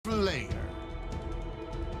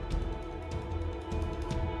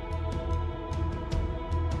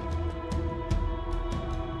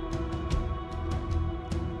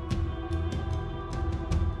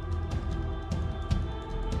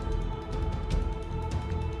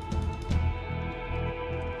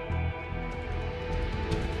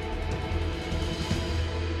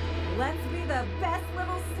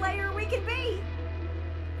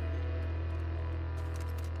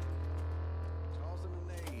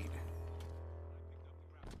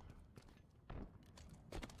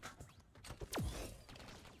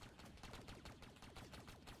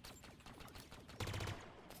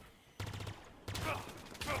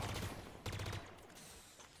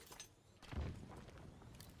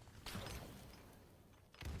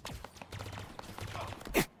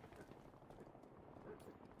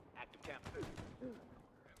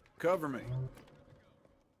Cover me.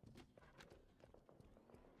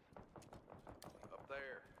 Up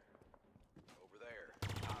there. Over there.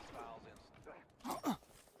 Hostiles inside.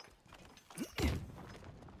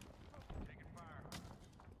 Taking fire.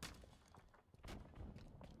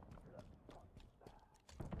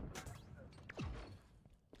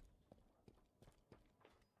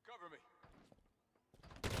 Cover me.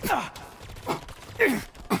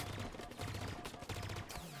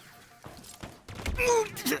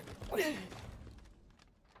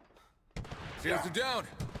 Shields are down.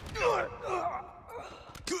 Targets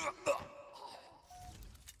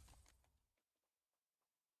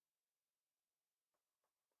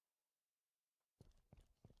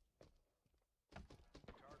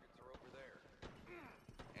are over there.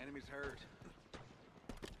 Enemies hurt.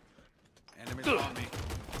 Enemies on me.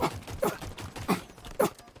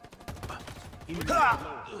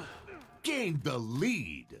 Gained the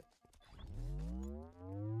lead.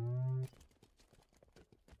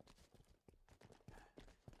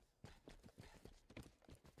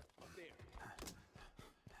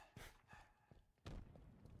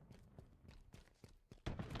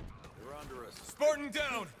 They're under us. Spartan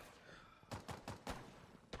down.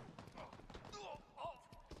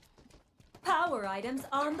 Power items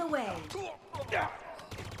on the way.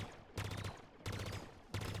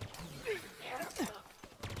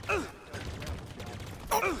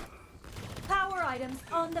 Power items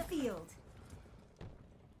on the field.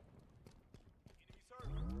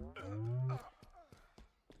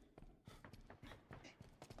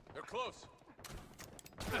 They're close.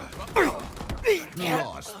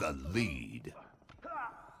 Lost the lead.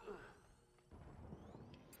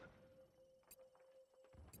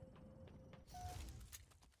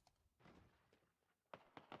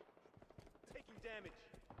 Taking damage.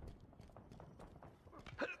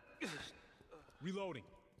 Reloading.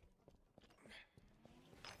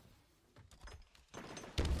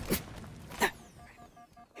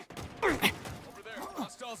 Over there.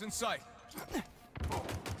 Hostiles in sight.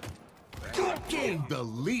 Gained the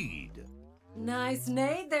lead. Nice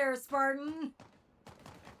nade there, Spartan.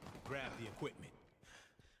 Grab the equipment.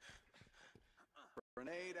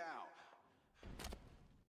 Grenade out.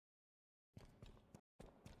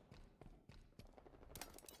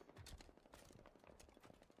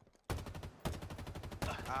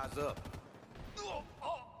 Eyes up.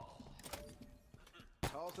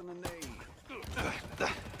 Tossing a nade.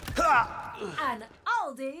 An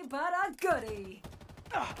oldie but a goodie.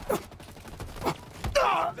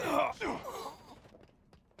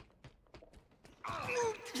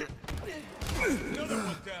 Another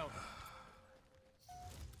one down.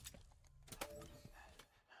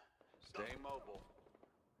 Stay mobile.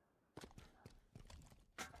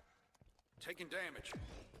 Taking damage.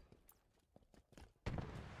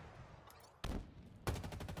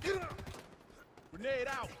 Grenade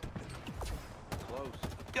out. Close.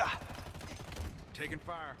 Taking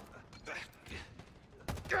fire.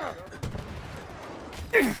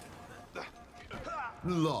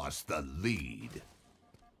 Lost the lead.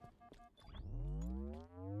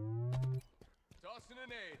 Tossing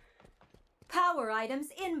an aid. Power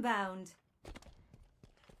items inbound.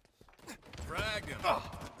 Fragged him.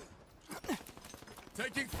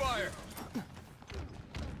 Taking fire.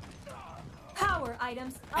 Power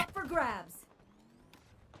items up for grabs.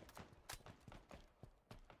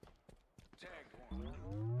 Tagged one.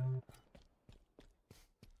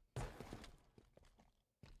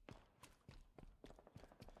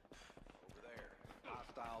 Over there.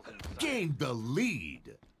 Hostiles inside. Gained the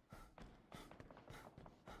lead.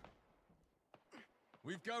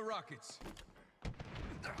 We've got rockets.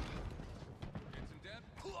 Get some dead.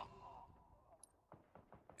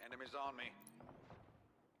 Enemies on me.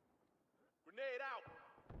 Grenade out.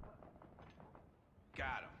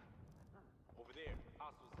 Got him. Over there.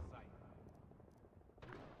 Hostiles in sight.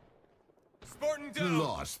 Spartan down.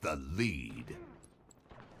 Lost the lead.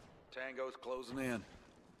 Tango's closing in.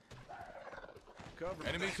 Cover me.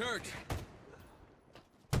 Enemies hurt.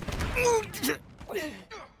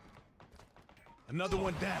 Another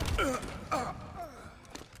one down.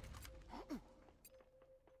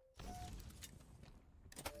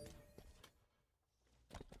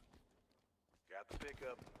 Got the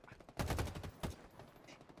pickup.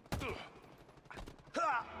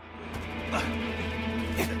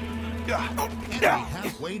 Enemy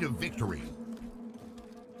halfway to victory.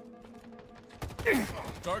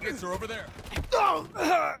 Targets are over there.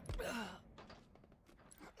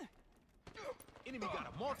 Enemy got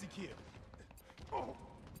a multi-kill.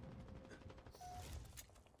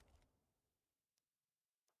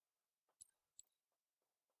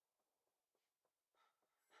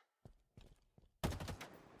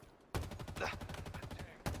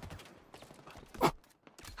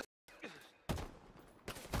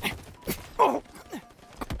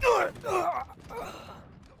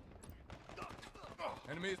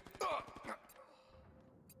 Enemies.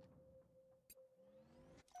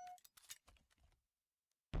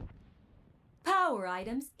 Power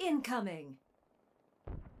items incoming.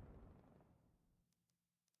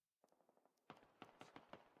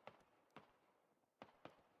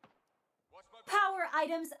 Power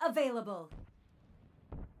items available.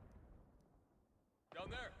 Down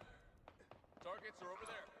there. Targets are over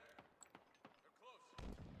there.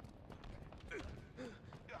 They're close.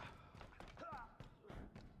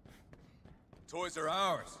 Toys are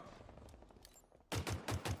ours.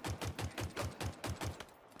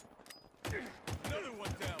 Another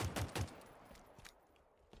one down.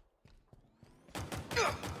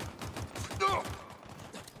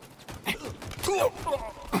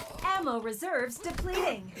 Ammo reserves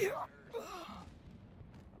depleting.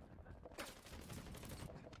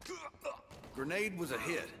 Grenade was a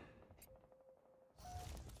hit.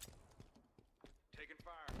 Taking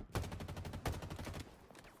fire.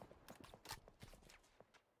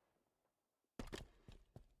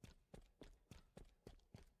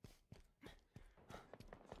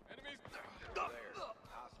 Enemies. There.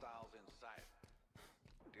 Hostiles in sight.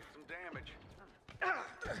 Did some damage.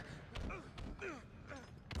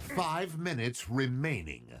 5 minutes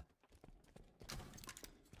remaining.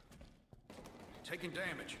 Taking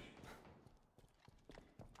damage.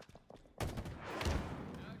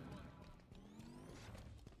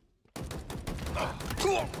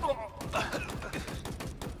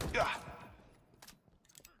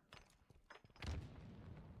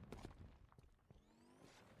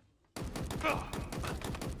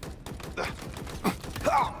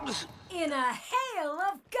 In a hail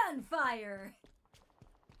of gunfire.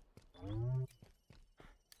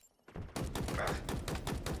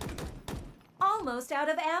 Almost out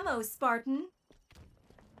of ammo, Spartan.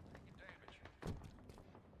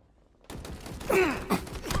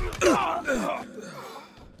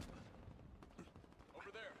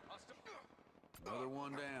 Another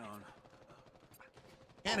one down.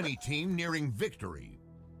 Enemy team nearing victory.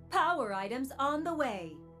 Power items on the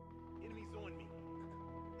way. Enemies on me.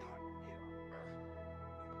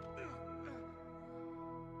 Did some damage.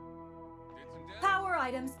 Power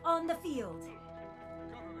items on the field.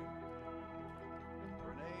 Cover me.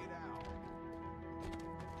 Grenade out.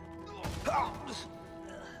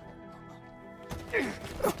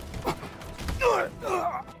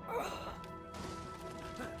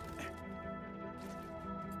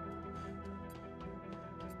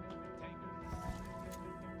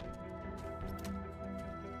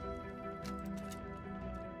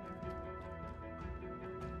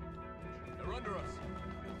 They're under us.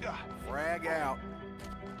 Frag out.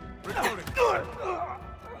 Reloading.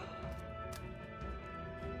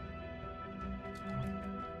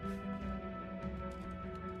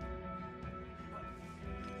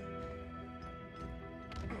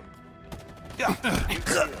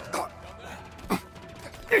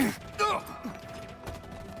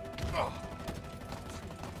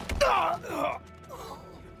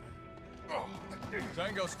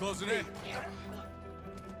 Tango's closing in.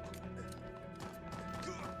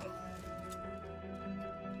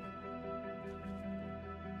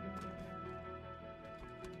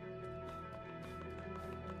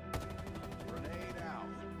 Grenade out.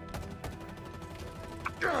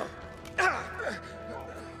 The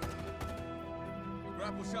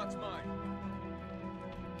grapple shot's mine.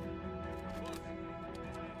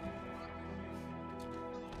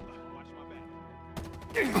 Watch my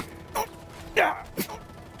back.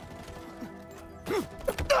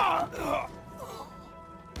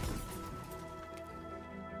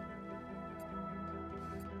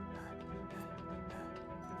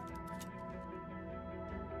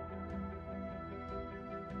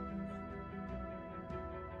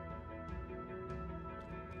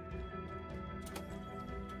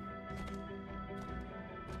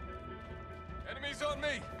 Enemies on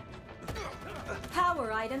me!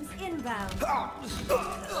 Power items inbound.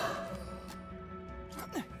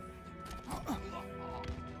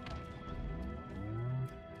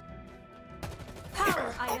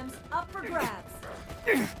 Power items up for grabs.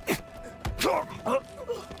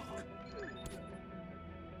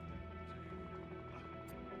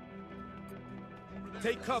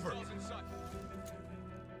 Take cover! Down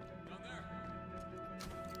there.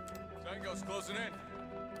 Tango's closing in.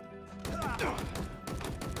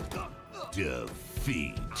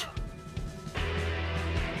 Defeat.